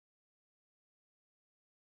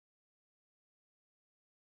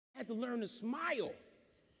had to learn to smile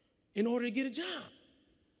in order to get a job.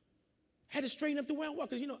 Had to straighten up the way I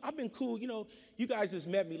walk. Because, I've been cool. You guys just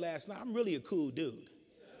met me last night. I'm really a cool dude.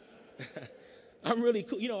 I'm really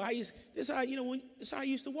cool. This is how I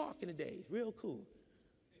used to walk in the days. Real cool.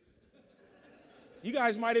 You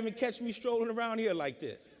guys might even catch me strolling around here like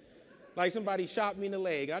this. Like somebody shot me in the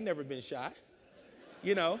leg. I've never been shot.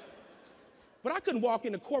 But I couldn't walk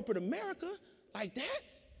into corporate America like that.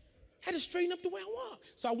 Had to straighten up the way I walk.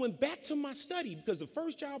 So I went back to my study because the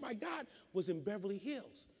first job I got was in Beverly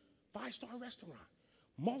Hills. 5-star restaurant,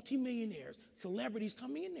 multimillionaires, celebrities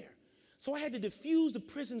coming in there. So I had to diffuse the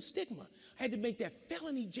prison stigma. I had to make that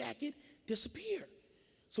felony jacket disappear.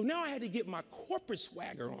 So now I had to get my corporate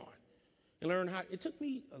swagger on and learn how. It took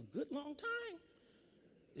me a good long time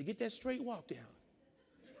to get that straight walk down.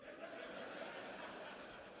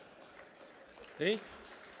 See?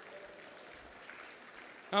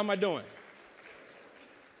 How am I doing?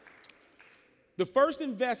 The first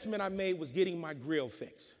investment I made was getting my grill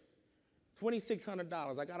fixed.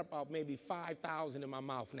 $2,600. I got about maybe $5,000 in my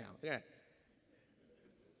mouth now. Yeah.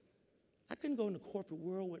 I couldn't go in the corporate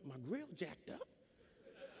world with my grill jacked up.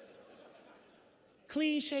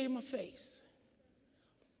 Clean shave my face.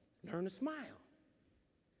 Learn to smile.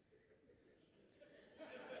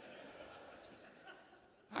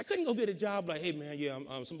 I couldn't go get a job like, hey man, yeah,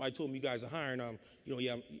 somebody told me you guys are hiring. I'm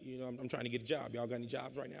trying to get a job. Y'all got any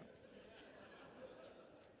jobs right now?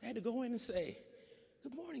 I had to go in and say,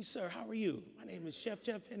 good morning, sir. How are you? My name is Chef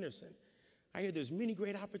Jeff Henderson. I hear there's many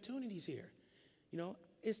great opportunities here.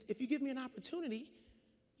 If you give me an opportunity,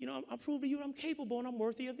 I'll prove to you I'm capable and I'm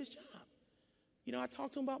worthy of this job. I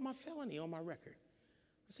talked to him about my felony on my record.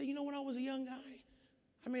 I said, when I was a young guy,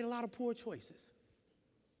 I made a lot of poor choices.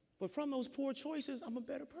 But from those poor choices, I'm a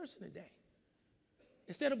better person today.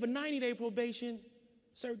 Instead of a 90-day probation,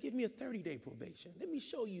 sir, give me a 30-day probation. Let me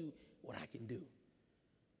show you what I can do.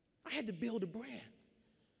 I had to build a brand.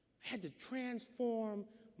 I had to transform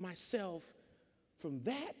myself from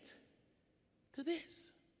that to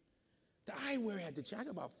this. The eyewear had to change. I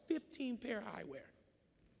got about 15 pair of eyewear.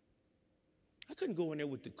 I couldn't go in there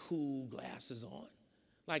with the cool glasses on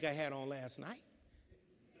like I had on last night.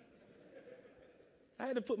 I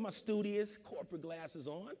had to put my studious corporate glasses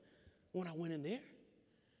on when I went in there.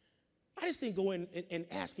 I just didn't go in and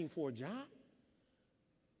asking for a job.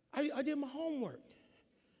 I did my homework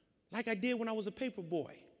like I did when I was a paper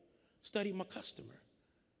boy. Studied my customer.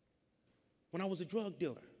 When I was a drug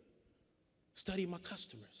dealer, studied my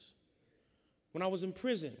customers. When I was in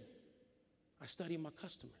prison, I studied my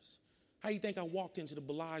customers. How do you think I walked into the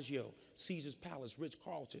Bellagio, Caesar's Palace,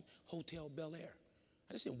 Ritz-Carlton, Hotel Bel Air?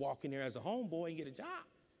 I just didn't walk in there as a homeboy and get a job.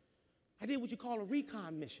 I did what you call a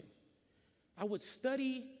recon mission. I would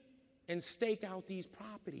study and stake out these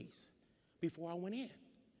properties before I went in.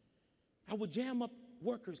 I would jam up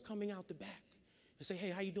workers coming out the back and say, hey,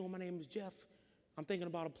 how you doing? My name is Jeff. I'm thinking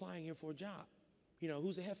about applying here for a job.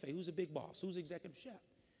 Who's a jefe? Who's a big boss? Who's the executive chef?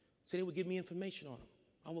 So they would give me information on them.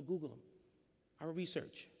 I would Google them. I would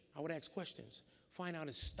research. I would ask questions. Find out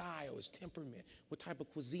his style, his temperament. What type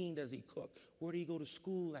of cuisine does he cook? Where do he go to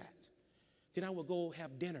school at? Then I would go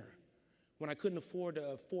have dinner. When I couldn't afford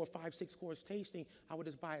a 4, 5, 6 course tasting, I would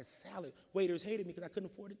just buy a salad. Waiters hated me because I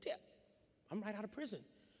couldn't afford a tip. I'm right out of prison.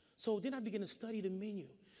 So then I began to study the menu.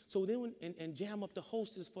 So then and jam up the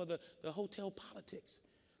hostess for the hotel politics.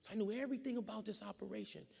 So I knew everything about this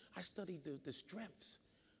operation. I studied the strengths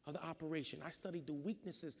of the operation. I studied the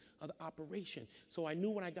weaknesses of the operation. So I knew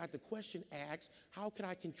when I got the question asked, how could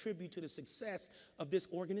I contribute to the success of this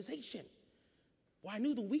organization? Well, I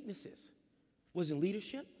knew the weaknesses was in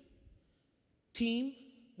leadership, team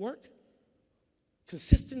work,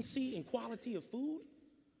 consistency and quality of food,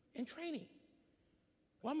 and training.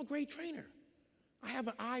 Well, I'm a great trainer. I have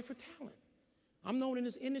an eye for talent. I'm known in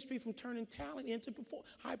this industry from turning talent into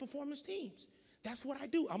high-performance teams. That's what I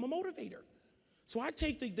do. I'm a motivator. So I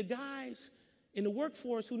take the guys in the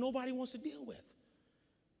workforce who nobody wants to deal with,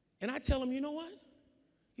 and I tell them, you know what?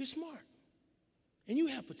 You're smart, and you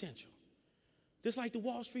have potential. Just like the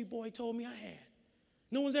Wall Street boy told me I had.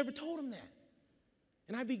 No one's ever told him that.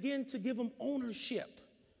 And I begin to give them ownership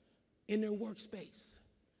in their workspace.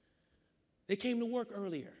 They came to work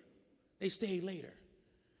earlier. They stayed later.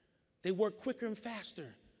 They worked quicker and faster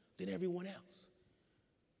than everyone else,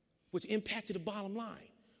 which impacted the bottom line,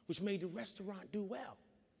 which made the restaurant do well.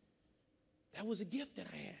 That was a gift that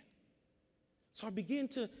I had. So I began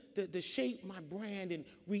to shape my brand and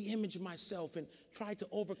re-image myself and try to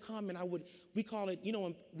overcome. And we call it,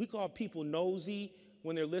 we call people nosy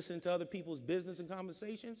when they're listening to other people's business and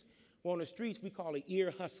conversations. Well, on the streets, we call it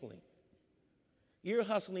ear hustling. Ear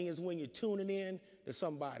hustling is when you're tuning in to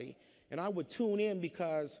somebody. And I would tune in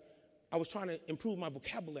because I was trying to improve my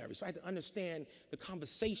vocabulary. So I had to understand the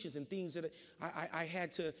conversations and things that I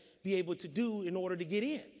had to be able to do in order to get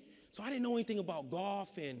in. So I didn't know anything about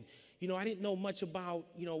golf, and, I didn't know much about,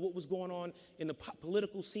 what was going on in the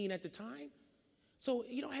political scene at the time. So,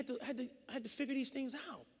 I had to figure these things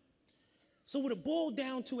out. So what it boiled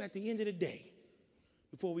down to at the end of the day,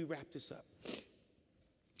 before we wrap this up,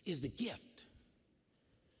 is the gift.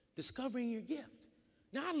 Discovering your gift.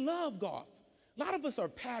 Now, I love golf. A lot of us are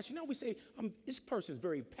passionate. We say, this person's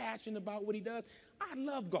very passionate about what he does. I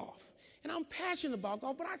love golf. And I'm passionate about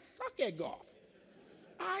golf, but I suck at golf.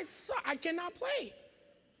 I suck. I cannot play.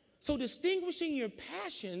 So distinguishing your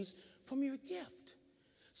passions from your gift.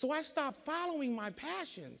 So I stopped following my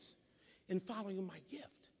passions and following my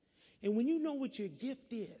gift. And when you know what your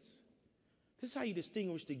gift is, this is how you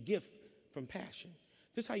distinguish the gift from passion.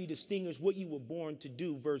 This is how you distinguish what you were born to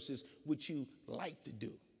do versus what you like to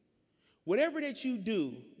do. Whatever that you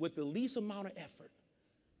do with the least amount of effort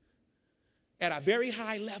at a very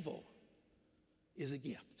high level is a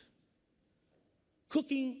gift.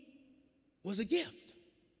 Cooking was a gift.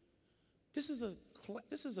 This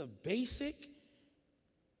is a basic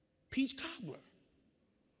peach cobbler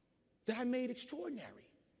that I made extraordinary,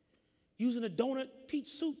 using a donut peach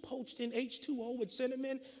soup poached in H2O with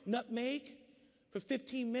cinnamon, nutmeg for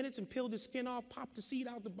 15 minutes and peeled the skin off, popped the seed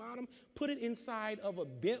out the bottom, put it inside of a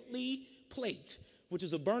Bentley plate, which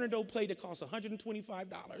is a Bernardo plate that costs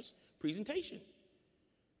 $125 presentation.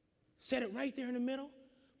 Set it right there in the middle,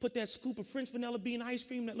 put that scoop of French vanilla bean ice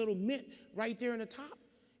cream, that little mint right there in the top,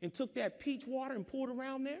 and took that peach water and poured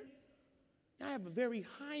around there. Now I have a very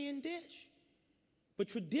high-end dish, but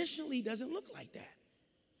traditionally doesn't look like that.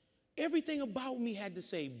 Everything about me had to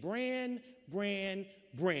say brand, brand,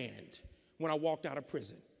 brand when I walked out of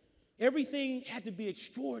prison. Everything had to be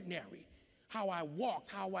extraordinary. How I walked,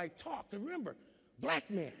 how I talked. And remember, black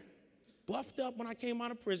man, buffed up when I came out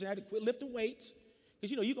of prison. I had to quit lifting weights.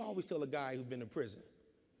 Because, you can always tell a guy who's been in prison.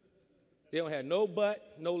 They don't have no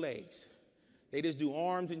butt, no legs. They just do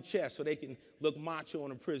arms and chest so they can look macho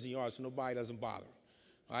in a prison yard so nobody doesn't bother them.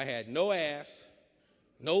 I had no ass,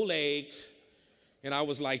 no legs, and I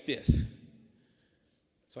was like this.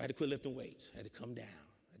 So I had to quit lifting weights. I had to come down.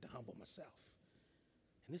 I had to humble myself.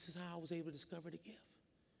 And this is how I was able to discover the gift.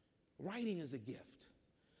 Writing is a gift.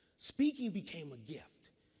 Speaking became a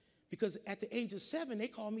gift. Because at the age of 7, they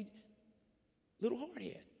called me little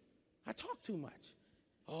hardhead. I talk too much.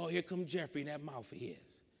 Oh, here comes Jeffrey in that mouth of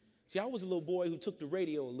his. See, I was a little boy who took the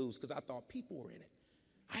radio loose because I thought people were in it.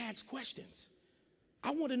 I asked questions.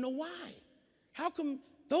 I want to know why. How come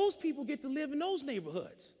those people get to live in those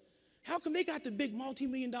neighborhoods? How come they got the big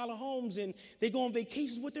multi-million-dollar homes and they go on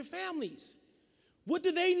vacations with their families? What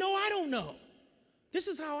do they know I don't know? This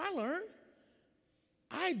is how I learn.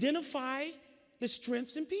 I identify the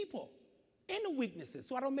strengths in people and the weaknesses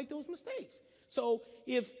so I don't make those mistakes. So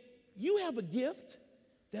if you have a gift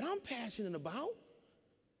that I'm passionate about,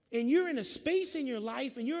 and you're in a space in your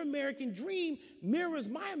life and your American dream mirrors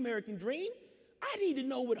my American dream, I need to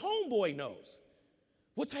know what homeboy knows.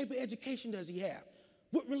 What type of education does he have?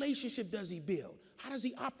 What relationship does he build? How does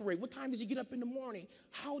he operate? What time does he get up in the morning?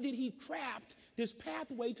 How did he craft this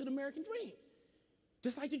pathway to the American dream?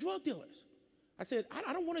 Just like the drug dealers. I said,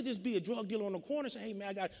 I don't want to just be a drug dealer on the corner saying, hey, man,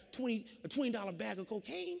 I got a $20 bag of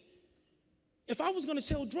cocaine. If I was going to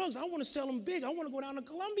sell drugs, I want to sell them big. I want to go down to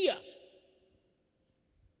Colombia.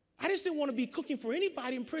 I just didn't want to be cooking for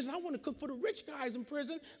anybody in prison. I want to cook for the rich guys in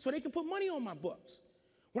prison so they can put money on my books.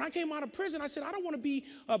 When I came out of prison, I said, I don't want to be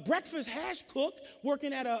a breakfast hash cook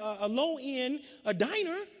working at a low-end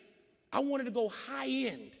diner. I wanted to go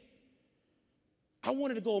high-end. I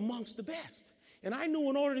wanted to go amongst the best. And I knew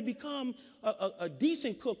in order to become a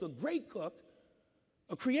decent cook, a great cook,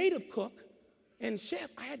 a creative cook, and chef,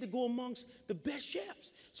 I had to go amongst the best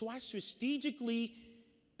chefs. So I strategically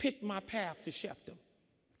picked my path to chefdom.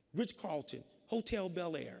 Ritz-Carlton, Hotel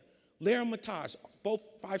Bel Air, L'Ermitage, both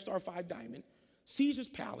 5-star, 5-diamond, Caesar's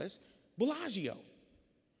Palace, Bellagio.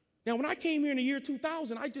 Now, when I came here in the year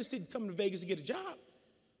 2000, I just didn't come to Vegas to get a job.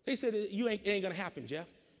 They said, it ain't gonna happen, Jeff.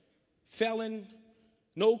 Felon,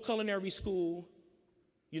 no culinary school,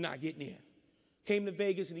 you're not getting in. Came to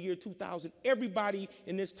Vegas in the year 2000. Everybody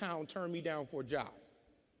in this town turned me down for a job,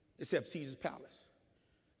 except Caesar's Palace.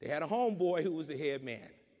 They had a homeboy who was the head man,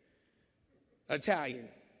 Italian,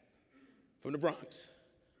 from the Bronx.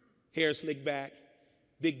 Hair slicked back,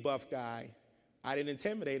 big buff guy. I didn't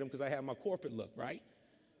intimidate him because I had my corporate look, right?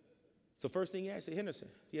 So first thing he asked, I said, Henderson,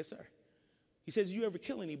 yes, sir. He says, you ever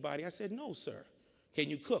kill anybody? I said, no, sir. Can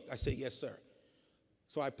you cook? I said, yes, sir.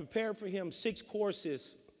 So I prepared for him 6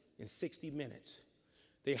 courses in 60 minutes.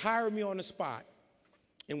 They hired me on the spot,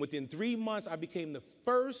 and within 3 months, I became the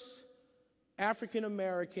first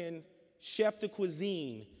African-American chef de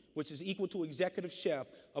cuisine, which is equal to executive chef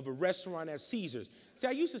of a restaurant at Caesars. See,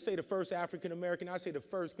 I used to say the first African-American, I say the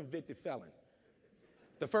first convicted felon,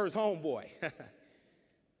 the first homeboy.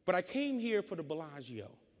 But I came here for the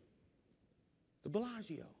Bellagio. The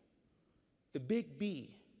Bellagio, the Big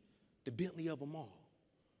B, the Bentley of them all.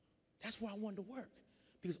 That's where I wanted to work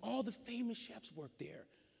because all the famous chefs work there.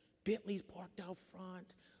 Bentley's parked out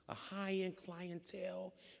front, a high-end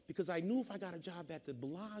clientele, because I knew if I got a job at the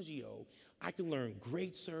Bellagio, I could learn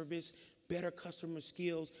great service, better customer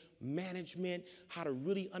skills, management, how to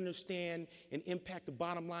really understand and impact the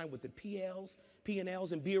bottom line with the P&Ls,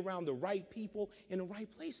 and be around the right people in the right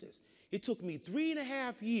places. It took me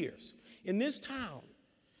 3.5 years in this town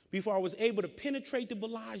before I was able to penetrate the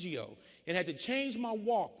Bellagio and had to change my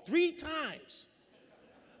walk 3 times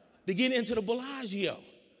to get into the Bellagio.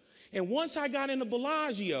 And once I got in the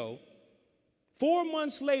Bellagio, 4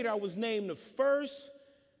 months later, I was named the first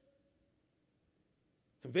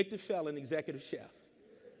convicted felon executive chef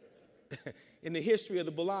in the history of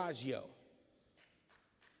the Bellagio.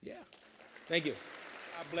 Yeah. Thank you.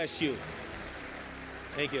 God bless you.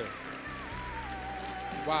 Thank you.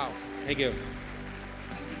 Wow. Thank you.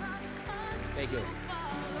 Thank you.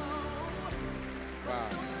 Wow.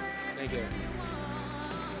 Thank you.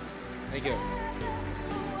 Thank you.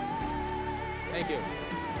 Thank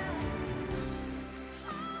you.